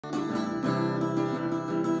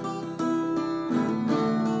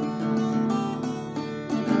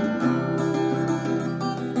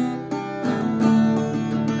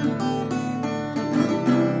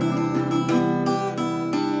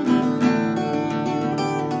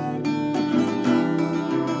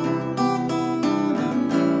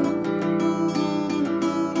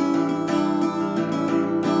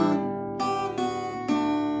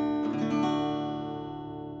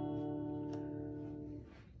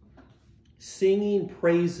singing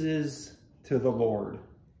praises to the Lord.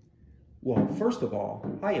 Well, first of all,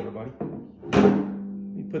 hi everybody. Let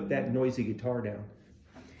me put that noisy guitar down.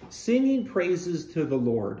 Singing praises to the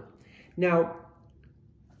Lord. Now,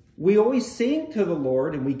 we always sing to the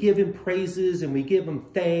Lord and we give him praises and we give him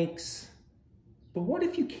thanks. But what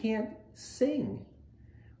if you can't sing?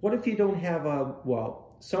 What if you don't have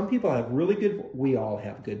some people have really good, we all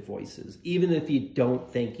have good voices. Even if you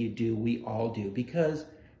don't think you do, we all do. Because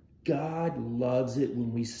God loves it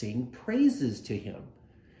when we sing praises to him.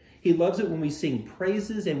 He loves it when we sing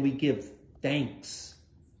praises and we give thanks.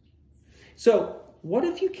 So what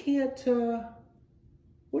if you can't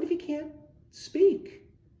speak?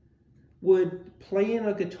 Would playing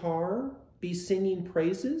a guitar be singing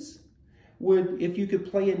praises? If you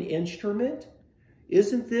could play an instrument,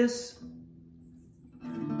 isn't this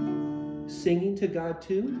singing to God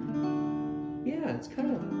too? Yeah, it's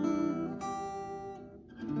kind of,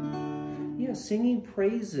 singing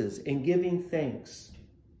praises and giving thanks.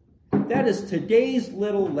 That is today's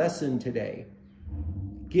little lesson today.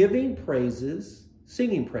 Giving praises,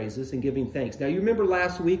 singing praises, and giving thanks. Now, you remember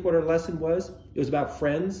last week what our lesson was? It was about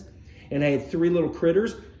friends, and I had 3 little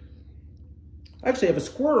critters. I actually have a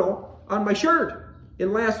squirrel on my shirt.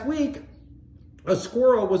 And last week, a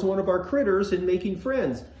squirrel was one of our critters in making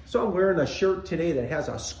friends. So I'm wearing a shirt today that has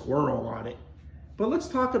a squirrel on it. But let's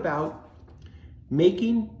talk about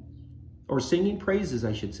making or singing praises,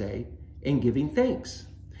 I should say, and giving thanks.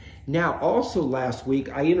 Now, also last week,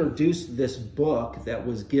 I introduced this book that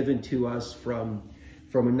was given to us from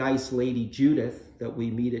a nice lady, Judith, that we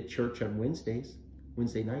meet at church on Wednesday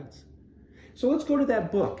nights. So let's go to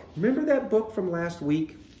that book. Remember that book from last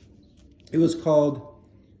week? It was called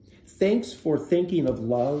Thanks for Thinking of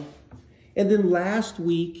Love. And then last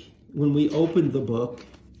week, when we opened the book,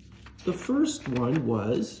 the first one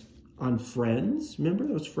was on friends. Remember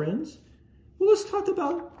those friends? Well, let's talk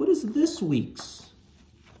about what is this week's.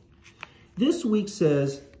 This week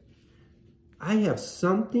says, I have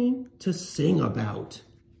something to sing about.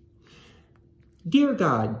 Dear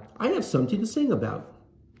God, I have something to sing about.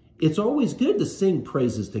 It's always good to sing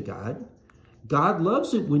praises to God. God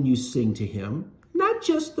loves it when you sing to him. Not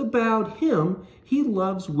just about him, he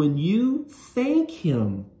loves when you thank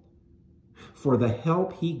him for the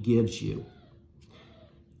help he gives you.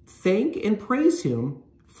 Thank and praise him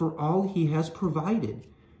for all he has provided.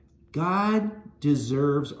 God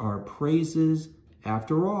deserves our praises.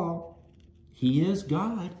 After all, he is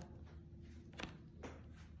God.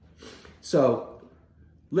 So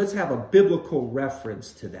let's have a biblical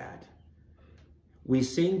reference to that. We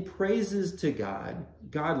sing praises to God.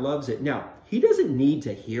 God loves it. Now, he doesn't need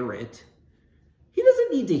to hear it. He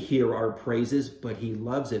doesn't need to hear our praises, but he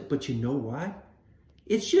loves it. But you know what?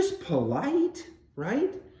 It's just polite,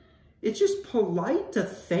 right? It's just polite to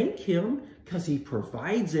thank him because he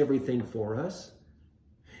provides everything for us.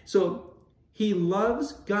 So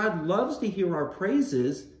God loves to hear our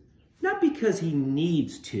praises, not because he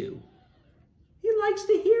needs to. He likes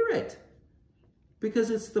to hear it because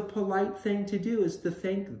it's the polite thing to do, is to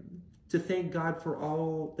thank God for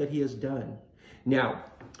all that he has done. Now,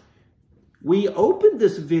 we opened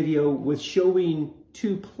this video with showing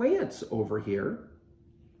 2 plants over here.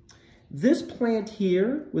 This plant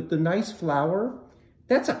here with the nice flower,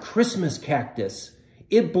 that's a Christmas cactus.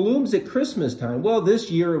 It blooms at Christmas time. Well,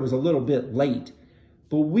 this year it was a little bit late,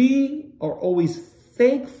 but we are always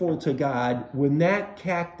thankful to God when that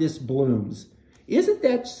cactus blooms. Isn't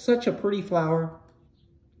that such a pretty flower?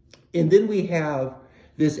 And then we have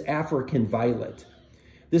this African violet.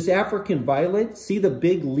 This African violet, see the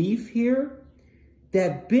big leaf here?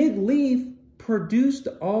 That big leaf produced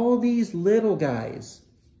all these little guys.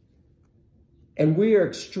 And we are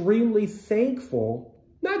extremely thankful,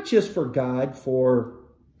 not just for God for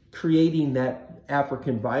creating that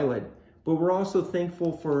African violet, but we're also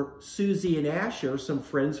thankful for Susie and Asher, some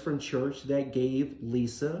friends from church that gave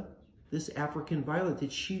Lisa this African violet,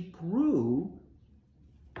 that she grew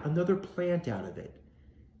another plant out of it.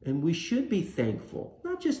 And we should be thankful,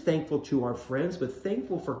 not just thankful to our friends, but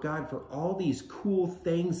thankful for God for all these cool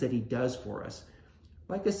things that he does for us.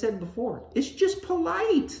 Like I said before, it's just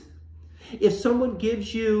polite. If someone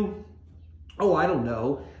gives you, I don't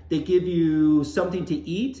know, they give you something to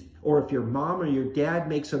eat, or if your mom or your dad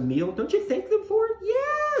makes a meal, don't you thank them for it?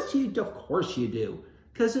 Yes, of course you do,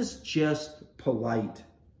 because it's just polite.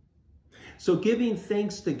 So giving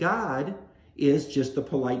thanks to God is just the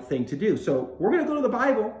polite thing to do. So we're going to go to the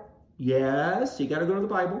Bible. Yes, you got to go to the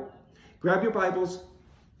Bible. Grab your Bibles.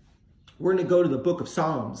 We're going to go to the book of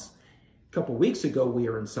Psalms. A couple weeks ago, we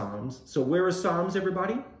were in Psalms. So where is Psalms,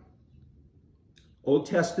 everybody? Old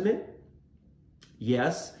Testament.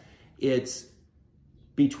 Yes. It's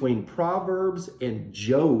between Proverbs and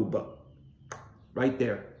Job. Right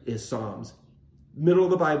there is Psalms. Middle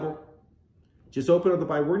of the Bible. Just open up the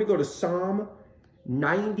Bible. We're going to go to Psalm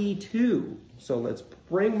 92. So let's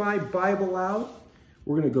bring my Bible out.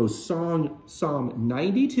 We're going to go Psalm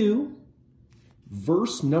 92,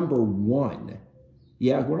 verse number 1.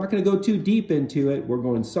 Yeah, we're not going to go too deep into it. We're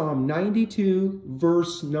going Psalm 92,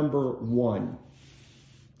 verse number 1.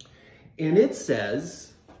 And it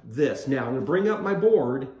says this. Now, I'm going to bring up my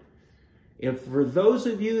board. And for those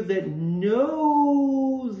of you that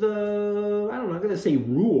know the, I don't know, I'm going to say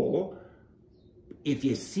rule, if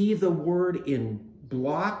you see the word in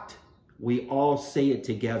blocked, we all say it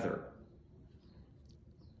together.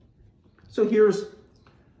 So here's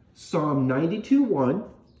Psalm 92:1.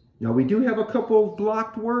 Now we do have a couple of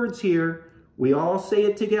blocked words here. We all say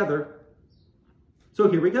it together. So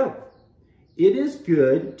here we go. It is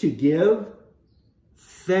good to give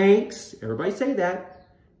thanks. Everybody say that.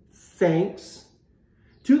 Thanks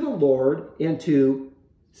to the Lord and to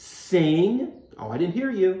sing. Oh, I didn't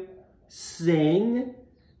hear you. Sing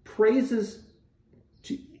praises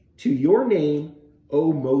to your name,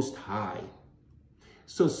 O Most High.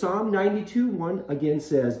 So Psalm 92:1 again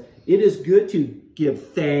says, it is good to give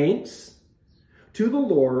thanks to the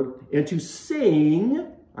Lord and to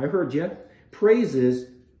sing, I heard you,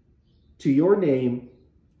 praises to your name,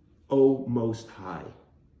 O Most High.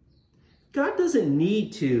 God doesn't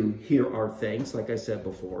need to hear our thanks, like I said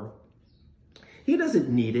before. He doesn't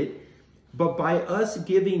need it. But by us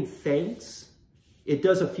giving thanks, it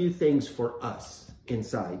does a few things for us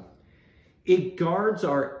inside. It guards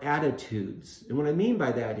our attitudes. And what I mean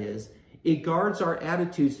by that is, it guards our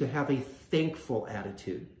attitudes to have a thankful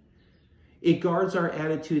attitude. It guards our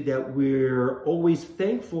attitude that we're always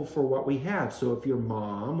thankful for what we have. So if your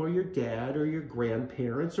mom or your dad or your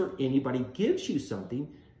grandparents or anybody gives you something,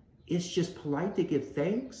 it's just polite to give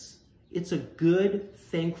thanks. It's a good,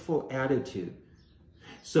 thankful attitude.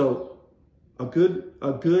 So a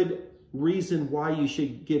good reason why you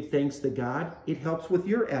should give thanks to God, it helps with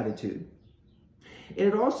your attitude. And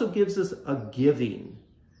it also gives us a giving.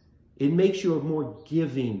 It makes you a more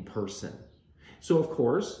giving person. So of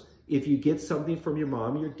course, if you get something from your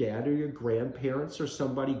mom, your dad, or your grandparents, or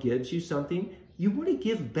somebody gives you something, you want to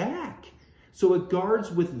give back. So it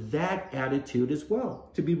guards with that attitude as well,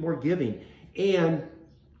 to be more giving. And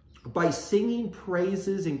by singing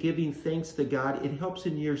praises and giving thanks to God, it helps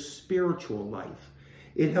in your spiritual life.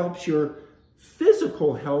 It helps your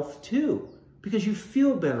physical health too, because you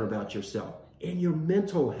feel better about yourself, and your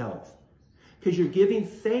mental health, because you're giving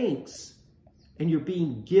thanks and you're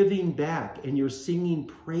giving back and you're singing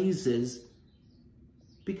praises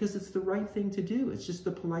because it's the right thing to do. It's just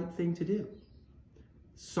the polite thing to do.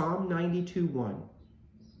 Psalm 92:1.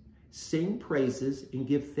 Sing praises and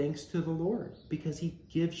give thanks to the Lord because he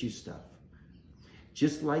gives you stuff.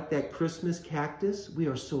 Just like that Christmas cactus, we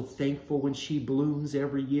are so thankful when she blooms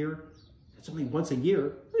every year. It's only once a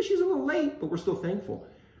year. She's a little late, but we're still thankful.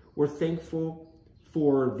 We're thankful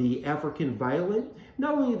for the African violet.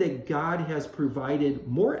 Not only that God has provided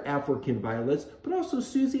more African violets, but also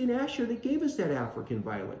Susie and Asher that gave us that African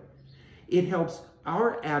violet. It helps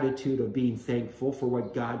our attitude of being thankful for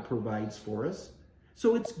what God provides for us.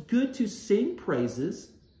 So it's good to sing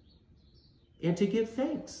praises and to give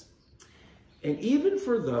thanks. And even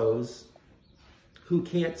for those who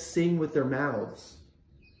can't sing with their mouths,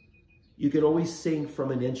 you can always sing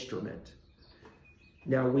from an instrument.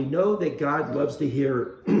 Now, we know that God loves to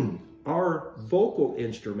hear our vocal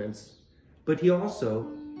instruments, but he also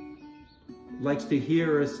likes to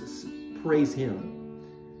hear us praise him.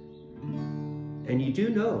 And you do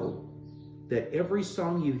know that every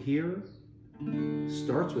song you hear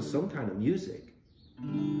starts with some kind of music.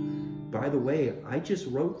 By the way, I just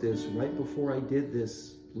wrote this right before I did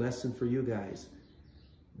this lesson for you guys.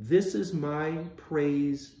 This is my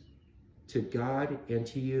praise to God and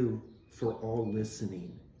to you for all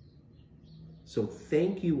listening. So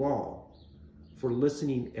thank you all for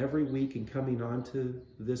listening every week and coming on to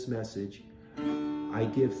this message. I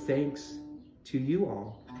give thanks to you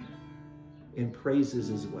all and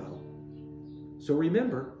praises as well. So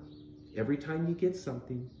remember, every time you get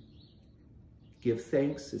something, give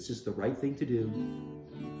thanks. It's just the right thing to do.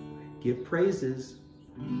 Give praises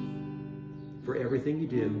for everything you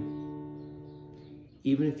do.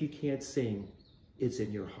 Even if you can't sing, it's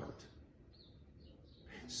in your heart.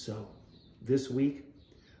 So this week,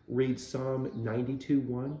 read Psalm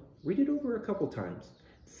 92:1. Read it over a couple times.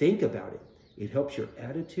 Think about it. It helps your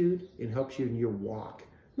attitude. It helps you in your walk.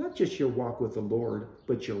 Not just your walk with the Lord,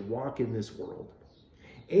 but your walk in this world.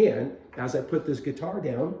 And as I put this guitar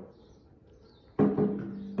down,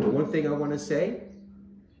 one thing I want to say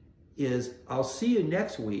is I'll see you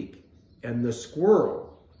next week, and the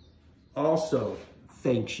squirrel also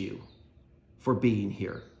thanks you for being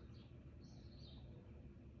here.